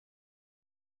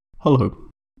Hello,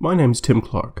 my name is Tim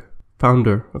Clark,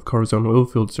 founder of Corazon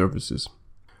Oilfield Services.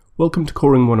 Welcome to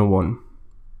Coring 101.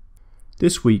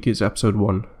 This week is episode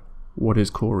 1, What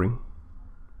is coring?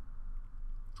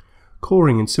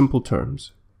 Coring, in simple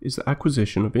terms, is the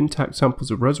acquisition of intact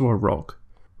samples of reservoir rock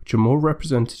which are more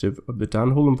representative of the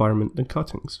downhole environment than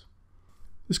cuttings.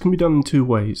 This can be done in two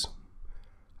ways: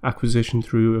 acquisition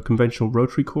through a conventional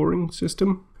rotary coring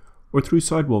system or through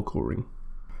sidewall coring.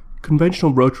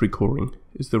 Conventional rotary coring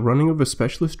is the running of a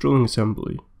specialist drilling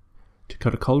assembly to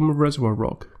cut a column of reservoir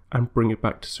rock and bring it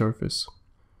back to surface.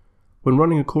 When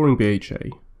running a coring BHA,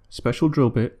 a special drill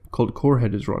bit called a core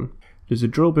head is run. It is a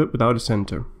drill bit without a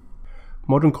center.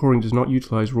 Modern coring does not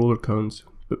utilize roller cones,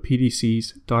 but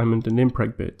PDCs, diamond and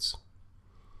impreg bits.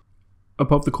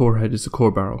 Above the core head is the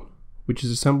core barrel, which is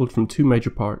assembled from two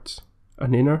major parts,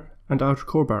 an inner and outer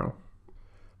core barrel.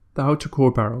 The outer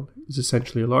core barrel is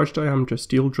essentially a large diameter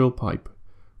steel drill pipe,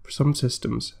 for some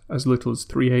systems as little as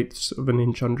 3/8 of an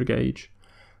inch under gauge,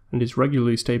 and is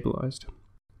regularly stabilized,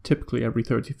 typically every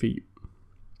 30 feet.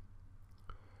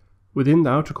 Within the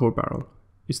outer core barrel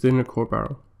is the inner core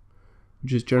barrel,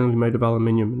 which is generally made of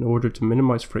aluminium in order to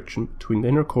minimize friction between the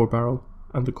inner core barrel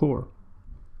and the core.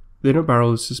 The inner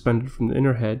barrel is suspended from the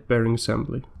inner head bearing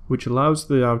assembly, which allows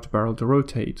the outer barrel to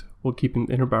rotate while keeping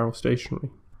the inner barrel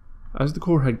stationary. As the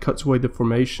core head cuts away the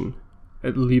formation,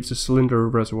 it leaves a cylinder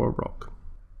of reservoir rock.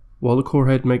 While the core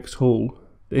head makes hole,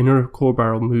 the inner core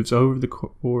barrel moves over the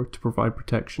core to provide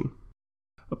protection.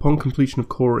 Upon completion of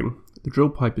coring, the drill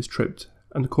pipe is tripped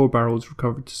and the core barrel is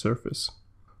recovered to surface.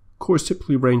 Cores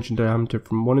typically range in diameter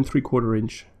from 1 3/4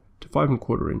 inch to 5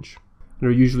 1/4 inch and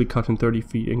are usually cut in 30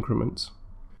 feet increments.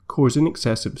 Cores in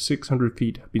excess of 600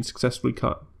 feet have been successfully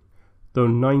cut, though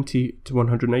 90 to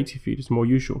 180 feet is more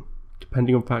usual,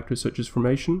 depending on factors such as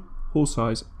formation, hole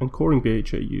size, and coring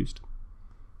BHA used.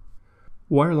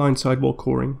 Wireline sidewall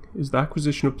coring is the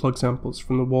acquisition of plug samples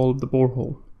from the wall of the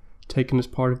borehole, taken as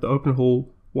part of the open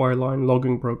hole wireline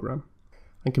logging program,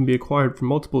 and can be acquired from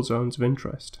multiple zones of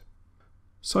interest.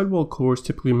 Sidewall cores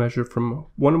typically measure from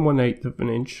 1 1/8 of an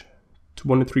inch to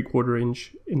 1 3/4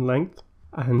 inch in length,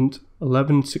 and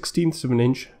 11/16 of an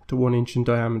inch to 1 inch in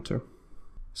diameter.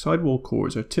 Sidewall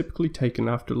cores are typically taken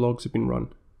after logs have been run,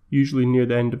 usually near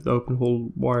the end of the open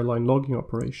hole wireline logging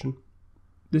operation.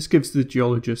 This gives the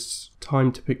geologists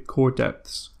time to pick core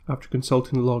depths after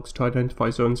consulting the logs to identify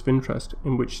zones of interest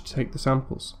in which to take the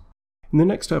samples. In the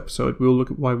next episode we will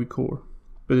look at why we core,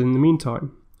 but in the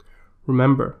meantime,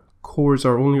 remember, core is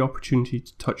our only opportunity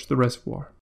to touch the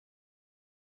reservoir.